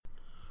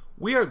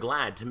We are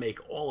glad to make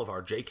all of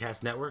our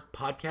JCast Network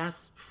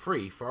podcasts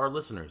free for our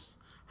listeners.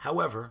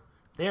 However,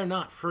 they are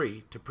not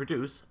free to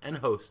produce and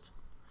host.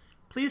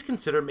 Please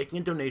consider making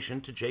a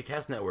donation to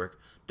JCast Network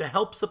to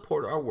help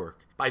support our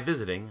work by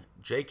visiting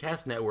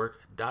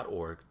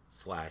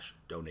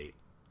jcastnetwork.org/donate.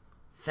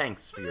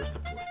 Thanks for your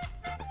support.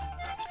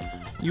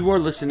 You are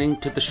listening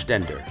to The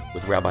Stender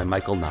with Rabbi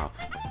Michael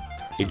Knopf,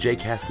 a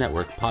JCast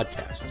Network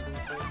podcast.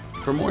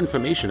 For more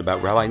information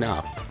about Rabbi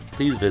Knopf,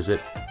 please visit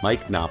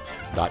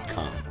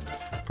mikeknopf.com.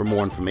 For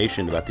more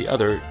information about the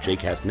other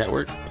JCast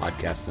Network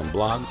podcasts and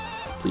blogs,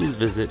 please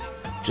visit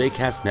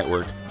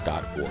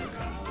jcastnetwork.org.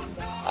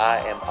 I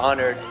am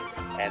honored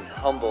and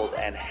humbled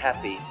and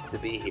happy to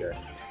be here.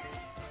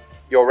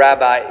 Your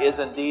rabbi is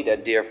indeed a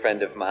dear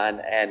friend of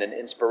mine and an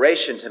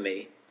inspiration to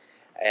me.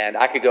 And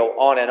I could go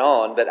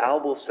on, but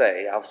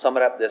I'll sum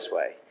it up this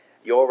way.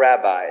 Your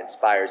rabbi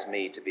inspires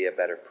me to be a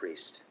better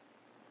priest.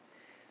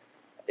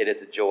 It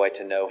is a joy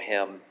to know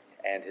him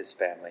and his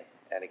family.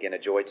 And again, a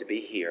joy to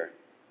be here.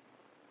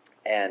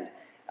 And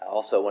I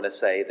also want to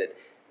say that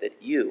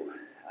you,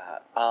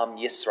 Am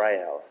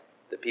Yisrael,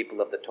 the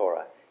people of the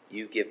Torah,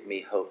 you give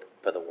me hope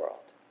for the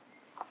world.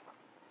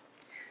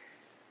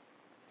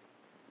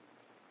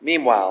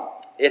 Meanwhile,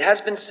 it has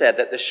been said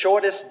that the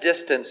shortest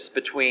distance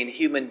between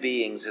human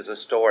beings is a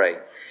story.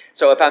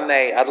 So if I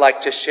may, I'd like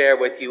to share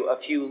with you a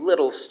few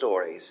little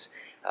stories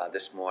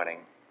this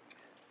morning.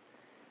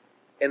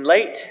 In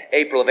late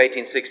April of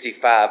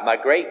 1865, my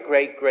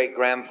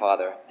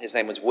great-great-great-grandfather, his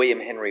name was William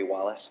Henry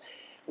Wallace,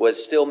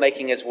 was still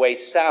making his way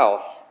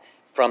south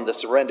from the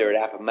surrender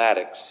at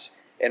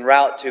Appomattox en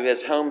route to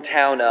his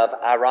hometown of,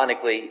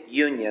 ironically,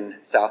 Union,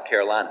 South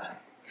Carolina.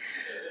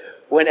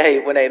 When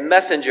a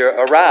messenger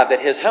arrived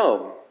at his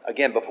home,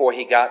 again before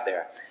he got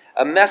there,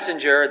 a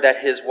messenger that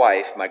his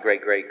wife, my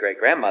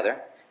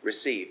great-great-great-grandmother,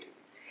 received.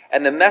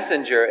 And the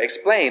messenger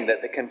explained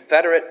that the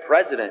Confederate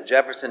President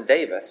Jefferson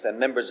Davis and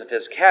members of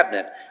his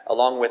cabinet,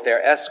 along with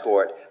their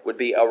escort, would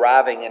be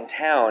arriving in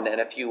town in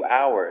a few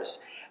hours.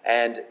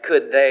 And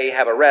could they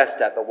have a rest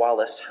at the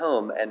Wallace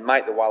home, and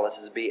might the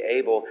Wallaces be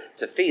able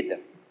to feed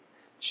them?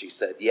 She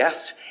said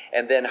yes,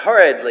 and then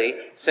hurriedly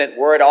sent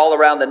word all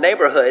around the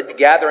neighborhood,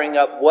 gathering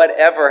up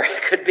whatever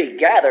could be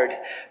gathered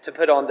to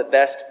put on the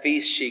best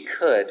feast she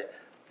could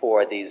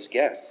for these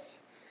guests.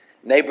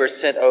 Neighbors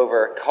sent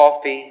over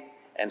coffee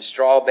and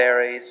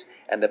strawberries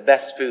and the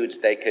best foods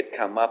they could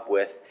come up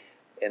with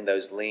in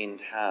those lean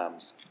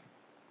times.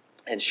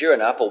 And sure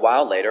enough, a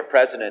while later,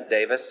 President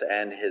Davis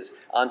and his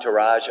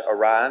entourage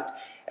arrived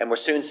and were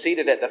soon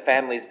seated at the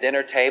family's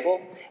dinner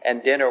table,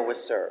 and dinner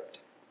was served.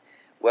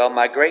 Well,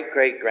 my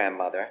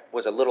great-great-grandmother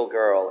was a little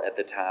girl at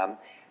the time,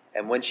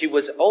 and when she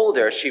was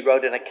older, she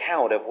wrote an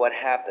account of what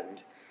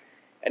happened.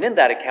 And in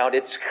that account,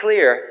 it's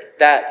clear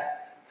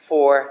that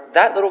for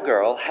that little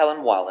girl,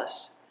 Helen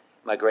Wallace,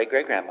 my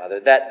great-great-grandmother,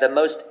 that the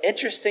most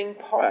interesting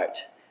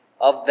part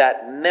of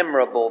that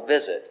memorable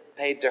visit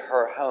paid to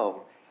her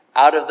home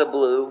out of the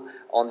blue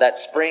on that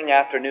spring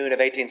afternoon of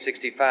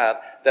 1865,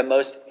 the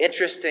most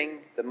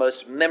interesting, the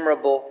most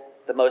memorable,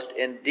 the most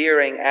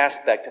endearing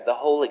aspect of the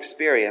whole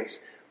experience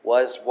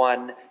was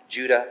one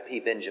Judah P.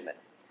 Benjamin,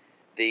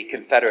 the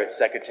Confederate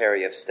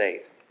Secretary of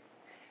State.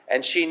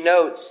 And she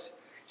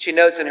notes in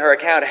her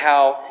account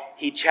how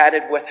he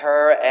chatted with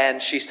her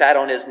and she sat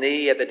on his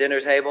knee at the dinner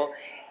table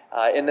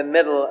in the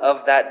middle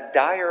of that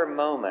dire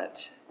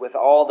moment with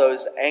all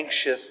those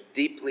anxious,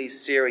 deeply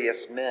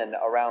serious men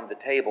around the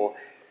table,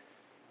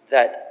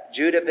 that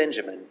Judah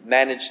Benjamin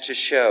managed to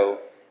show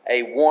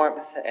a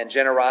warmth and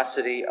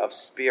generosity of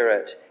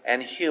spirit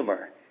and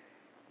humor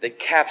that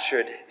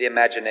captured the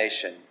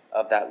imagination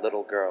of that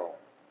little girl.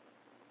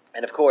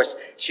 And of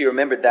course, she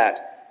remembered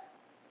that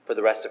for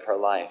the rest of her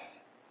life.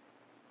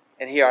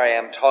 And here I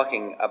am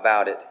talking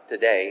about it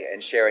today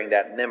and sharing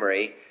that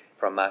memory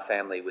from my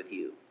family with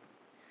you.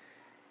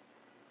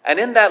 And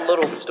in that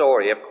little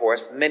story, of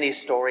course, many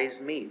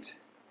stories meet.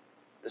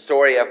 The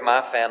story of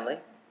my family,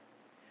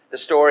 the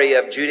story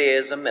of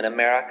Judaism in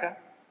America,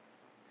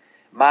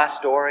 my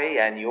story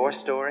and your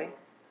story,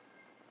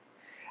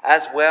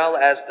 as well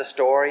as the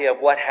story of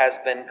what has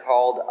been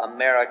called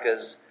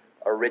America's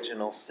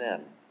original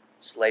sin,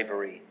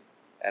 slavery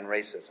and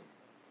racism.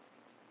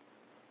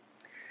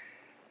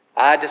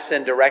 I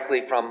descend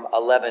directly from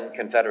 11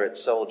 Confederate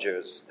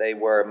soldiers. They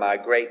were my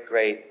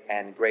great-great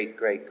and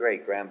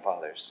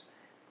great-great-great-grandfathers,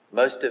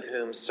 most of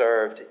whom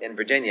served in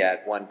Virginia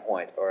at one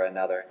point or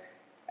another,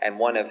 and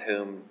one of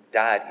whom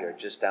died here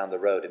just down the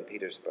road in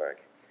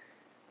Petersburg.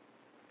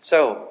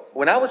 So,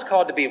 when I was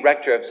called to be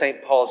rector of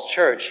St. Paul's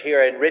Church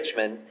here in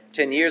Richmond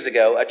 10 years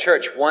ago, a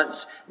church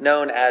once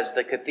known as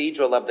the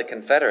Cathedral of the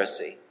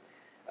Confederacy,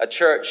 a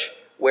church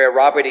where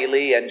Robert E.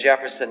 Lee and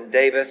Jefferson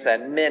Davis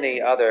and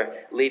many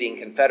other leading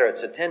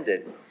Confederates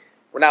attended.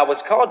 When I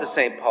was called to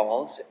St.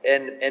 Paul's,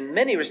 in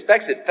many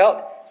respects, it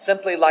felt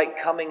simply like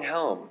coming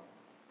home.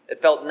 It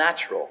felt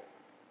natural.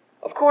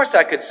 Of course,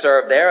 I could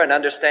serve there and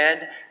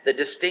understand the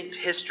distinct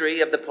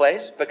history of the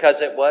place because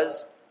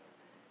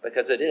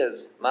it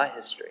is my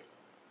history.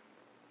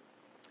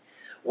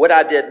 What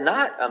I did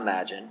not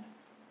imagine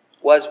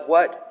was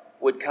what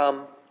would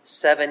come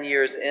 7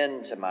 years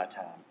into my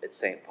time at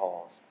St.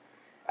 Paul's,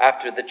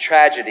 after the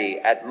tragedy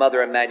at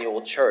Mother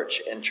Emanuel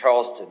Church in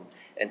Charleston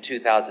in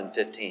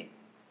 2015,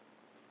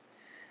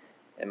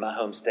 in my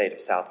home state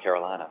of South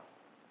Carolina.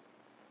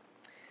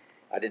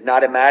 I did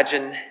not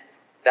imagine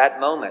that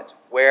moment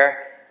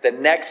where the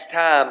next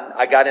time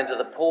I got into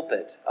the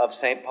pulpit of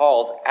St.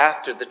 Paul's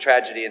after the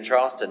tragedy in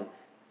Charleston,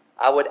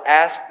 I would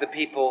ask the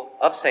people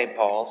of St.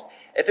 Paul's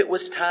if it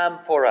was time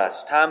for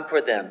us, time for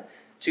them,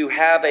 to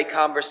have a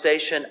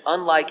conversation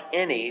unlike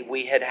any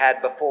we had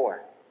had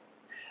before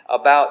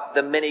about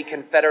the many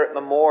Confederate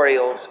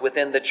memorials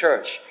within the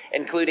church,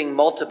 including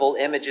multiple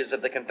images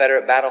of the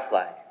Confederate battle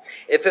flag.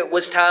 If it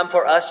was time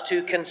for us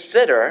to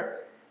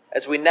consider,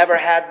 as we never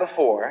had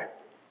before,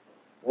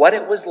 what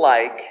it was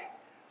like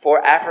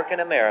for African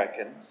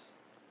Americans,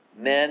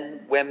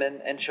 men,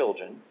 women, and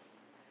children,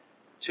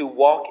 to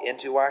walk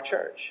into our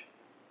church.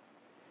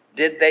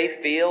 Did they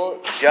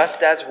feel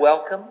just as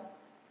welcome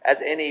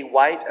as any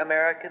white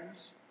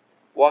Americans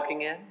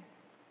walking in?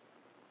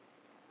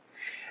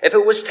 If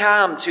it was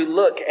time to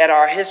look at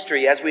our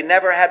history as we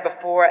never had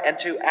before and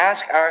to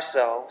ask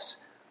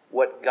ourselves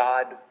what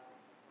God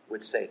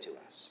would say to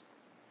us.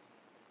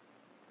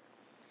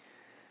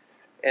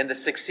 In the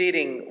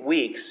succeeding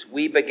weeks,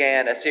 we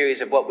began a series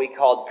of what we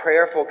called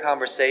prayerful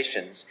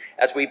conversations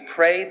as we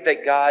prayed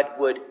that God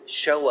would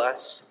show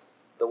us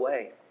the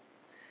way.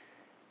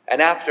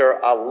 And after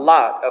a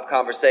lot of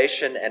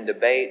conversation and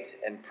debate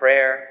and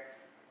prayer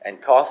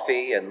and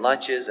coffee and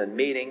lunches and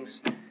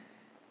meetings,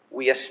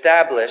 we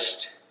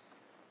established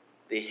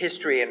the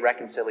History and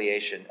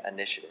Reconciliation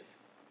Initiative.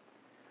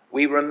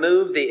 We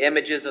removed the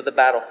images of the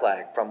battle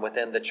flag from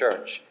within the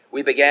church.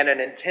 We began an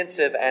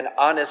intensive and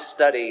honest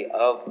study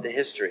of the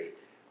history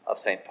of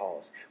St.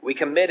 Paul's. We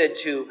committed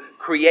to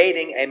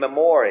creating a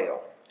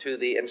memorial to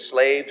the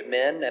enslaved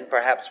men and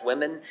perhaps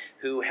women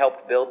who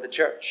helped build the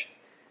church.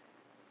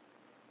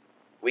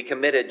 We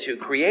committed to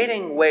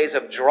creating ways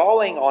of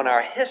drawing on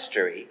our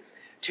history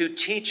to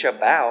teach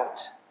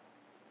about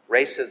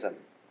racism,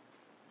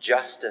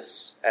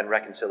 justice, and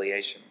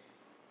reconciliation.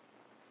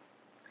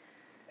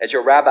 As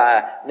your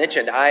rabbi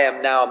mentioned, I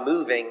am now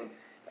moving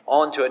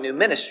on to a new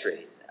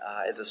ministry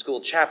as a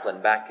school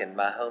chaplain back in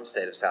my home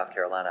state of South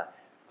Carolina.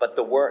 But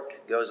the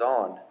work goes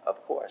on,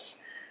 of course.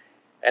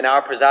 And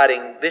our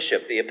presiding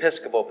bishop, the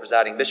Episcopal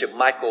presiding bishop,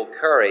 Michael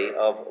Curry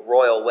of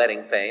royal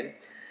wedding fame,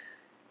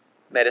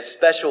 made a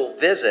special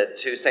visit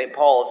to St.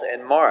 Paul's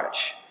in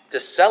March to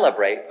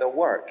celebrate the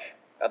work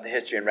of the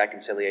History and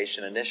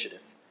Reconciliation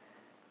Initiative,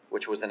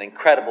 which was an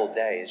incredible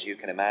day, as you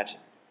can imagine.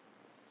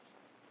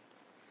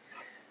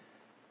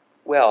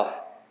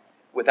 Well,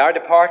 with our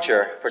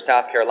departure for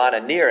South Carolina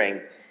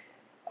nearing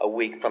a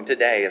week from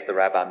today, as the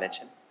rabbi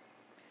mentioned,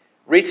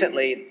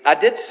 recently I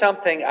did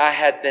something I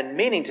had been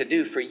meaning to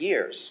do for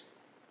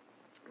years.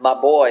 My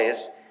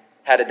boys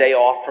had a day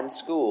off from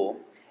school,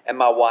 and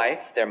my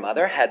wife, their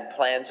mother, had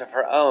plans of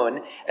her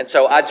own. And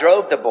so I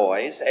drove the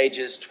boys,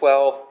 ages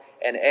 12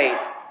 and 8.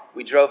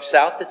 We drove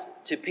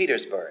south to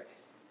Petersburg,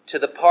 to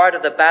the part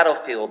of the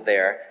battlefield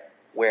there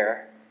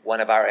where one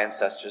of our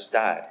ancestors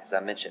died, as I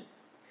mentioned.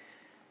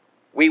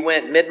 We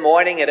went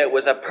mid-morning, and it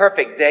was a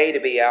perfect day to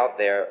be out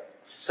there,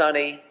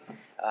 sunny,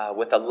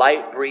 with a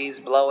light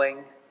breeze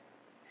blowing.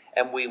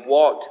 And we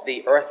walked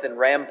the earthen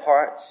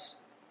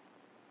ramparts.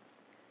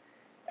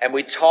 And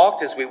we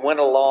talked as we went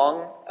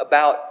along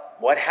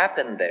about what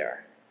happened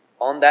there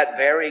on that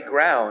very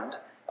ground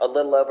a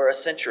little over a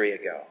century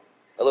ago.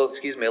 A little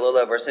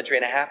over a century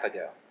and a half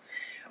ago,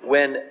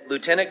 when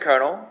Lieutenant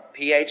Colonel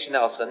P.H.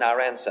 Nelson, our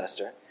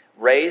ancestor,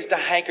 raised a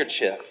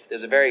handkerchief.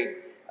 There's a very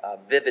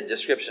vivid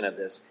description of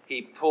this.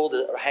 He pulled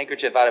a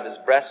handkerchief out of his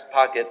breast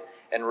pocket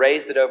and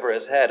raised it over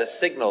his head, a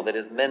signal that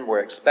his men were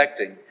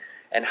expecting.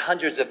 And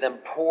hundreds of them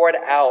poured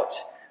out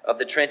of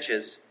the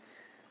trenches,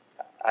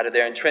 out of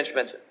their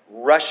entrenchments,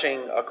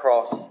 rushing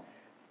across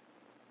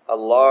a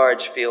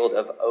large field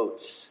of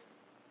oats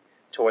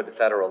toward the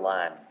federal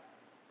line.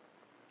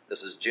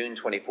 This is June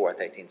 24th,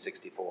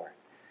 1864.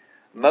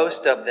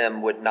 Most of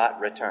them would not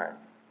return,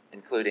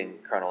 including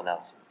Colonel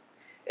Nelson.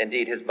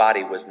 Indeed, his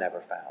body was never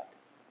found.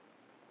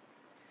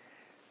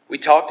 We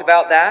talked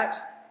about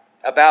that,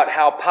 about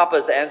how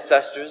Papa's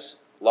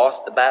ancestors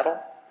lost the battle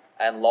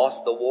and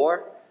lost the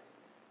war,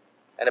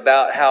 and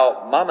about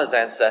how Mama's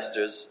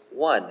ancestors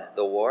won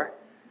the war.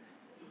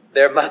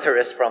 Their mother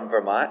is from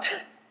Vermont.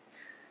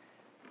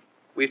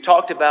 We've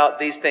talked about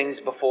these things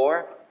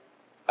before,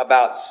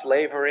 about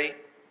slavery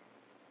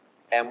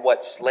and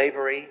what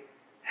slavery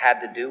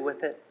had to do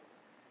with it,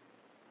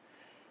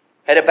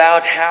 and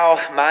about how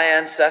my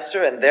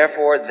ancestor and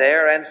therefore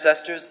their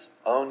ancestors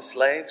owned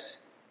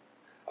slaves.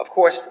 Of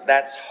course,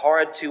 that's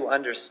hard to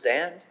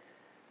understand,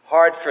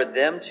 hard for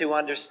them to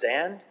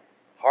understand,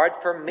 hard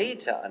for me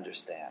to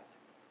understand.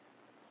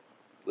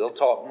 We'll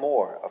talk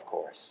more, of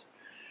course.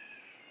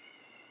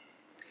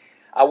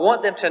 I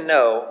want them to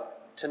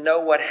know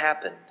what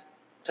happened,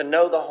 to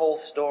know the whole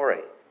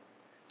story,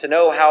 to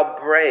know how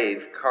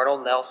brave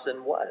Colonel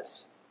Nelson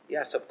was.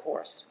 Yes, of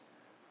course.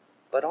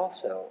 But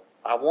also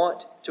I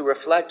want to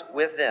reflect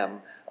with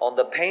them on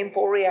the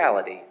painful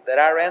reality that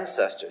our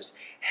ancestors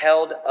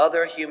held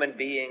other human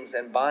beings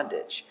in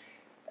bondage,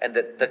 and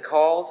that the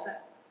cause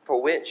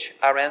for which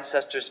our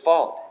ancestors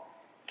fought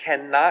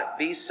cannot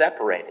be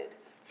separated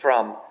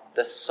from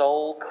the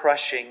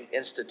soul-crushing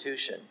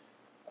institution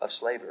of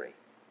slavery.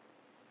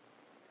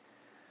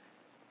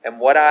 And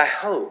what I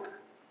hope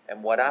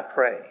and what I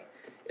pray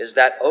is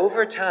that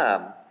over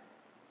time,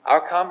 our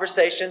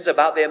conversations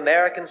about the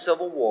American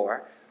Civil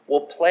War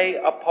will play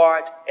a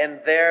part in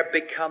their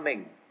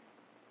becoming.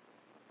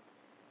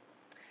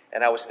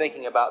 And I was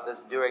thinking about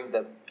this during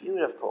the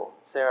beautiful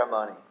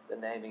ceremony, the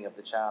naming of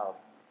the child.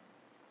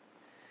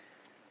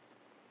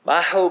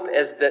 My hope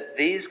is that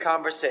these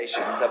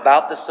conversations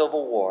about the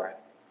Civil War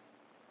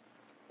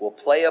will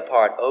play a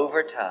part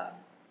over time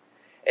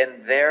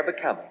in their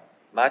becoming,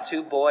 my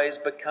two boys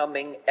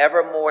becoming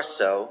ever more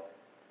so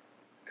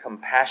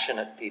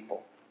compassionate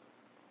people,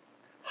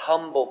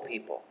 humble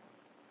people,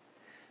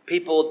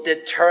 people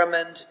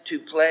determined to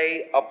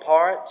play a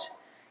part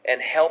in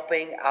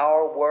helping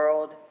our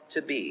world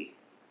to be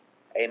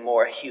a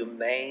more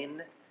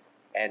humane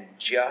and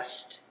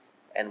just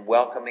and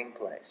welcoming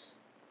place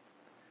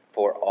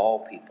for all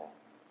people,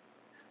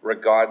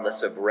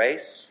 regardless of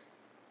race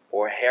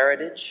or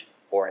heritage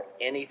or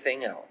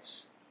anything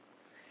else.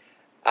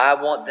 I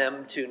want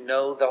them to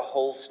know the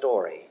whole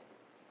story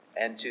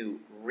and to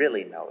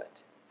really know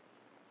it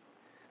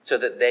so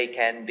that they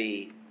can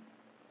be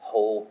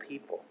whole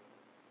people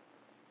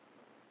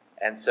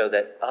and so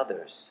that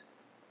others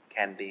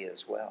can be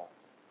as well.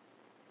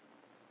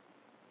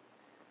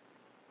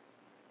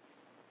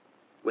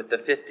 With the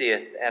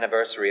 50th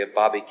anniversary of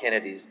Bobby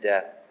Kennedy's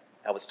death,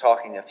 I was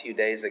talking a few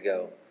days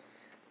ago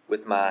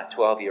with my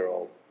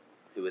 12-year-old,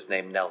 who was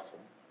named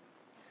Nelson,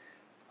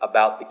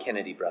 about the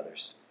Kennedy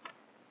brothers.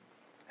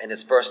 And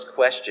his first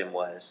question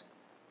was,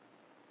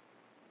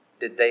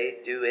 did they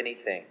do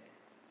anything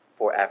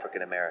for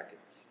African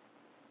Americans?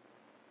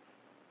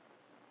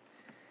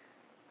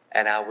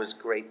 And I was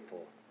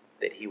grateful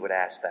that he would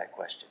ask that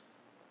question.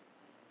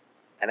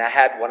 And I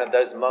had one of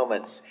those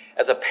moments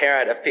as a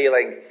parent of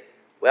feeling,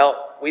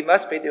 well, we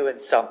must be doing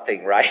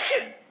something right.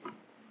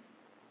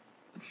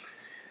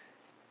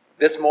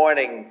 This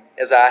morning,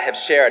 as I have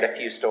shared a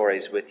few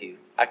stories with you,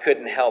 I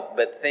couldn't help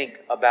but think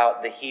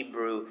about the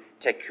Hebrew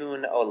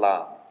tikkun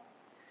olam,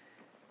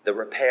 the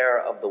repair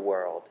of the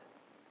world,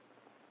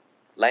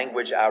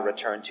 language I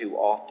return to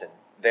often,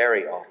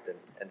 very often,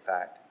 in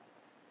fact,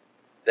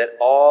 that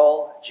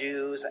all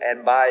Jews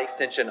and by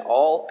extension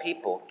all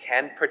people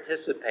can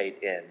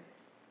participate in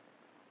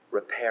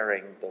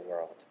repairing the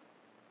world,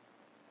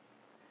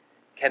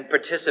 can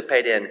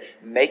participate in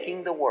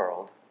making the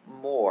world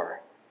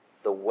more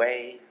the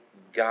way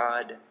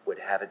God would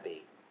have it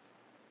be.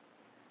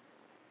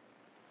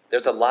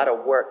 There's a lot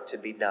of work to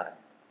be done,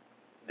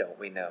 don't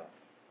we know?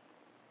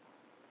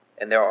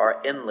 And there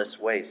are endless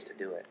ways to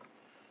do it,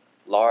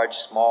 large,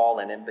 small,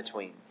 and in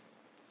between.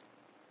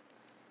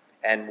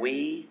 And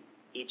we,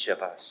 each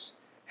of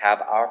us,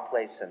 have our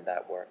place in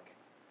that work.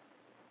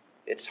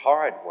 It's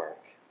hard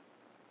work,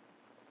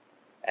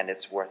 and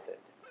it's worth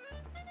it.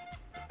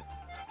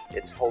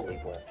 It's holy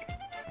work.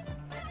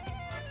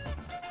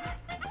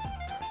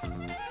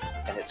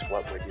 And it's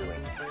what we're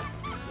doing.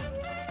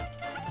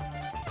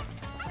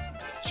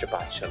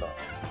 Shabbat Shalom.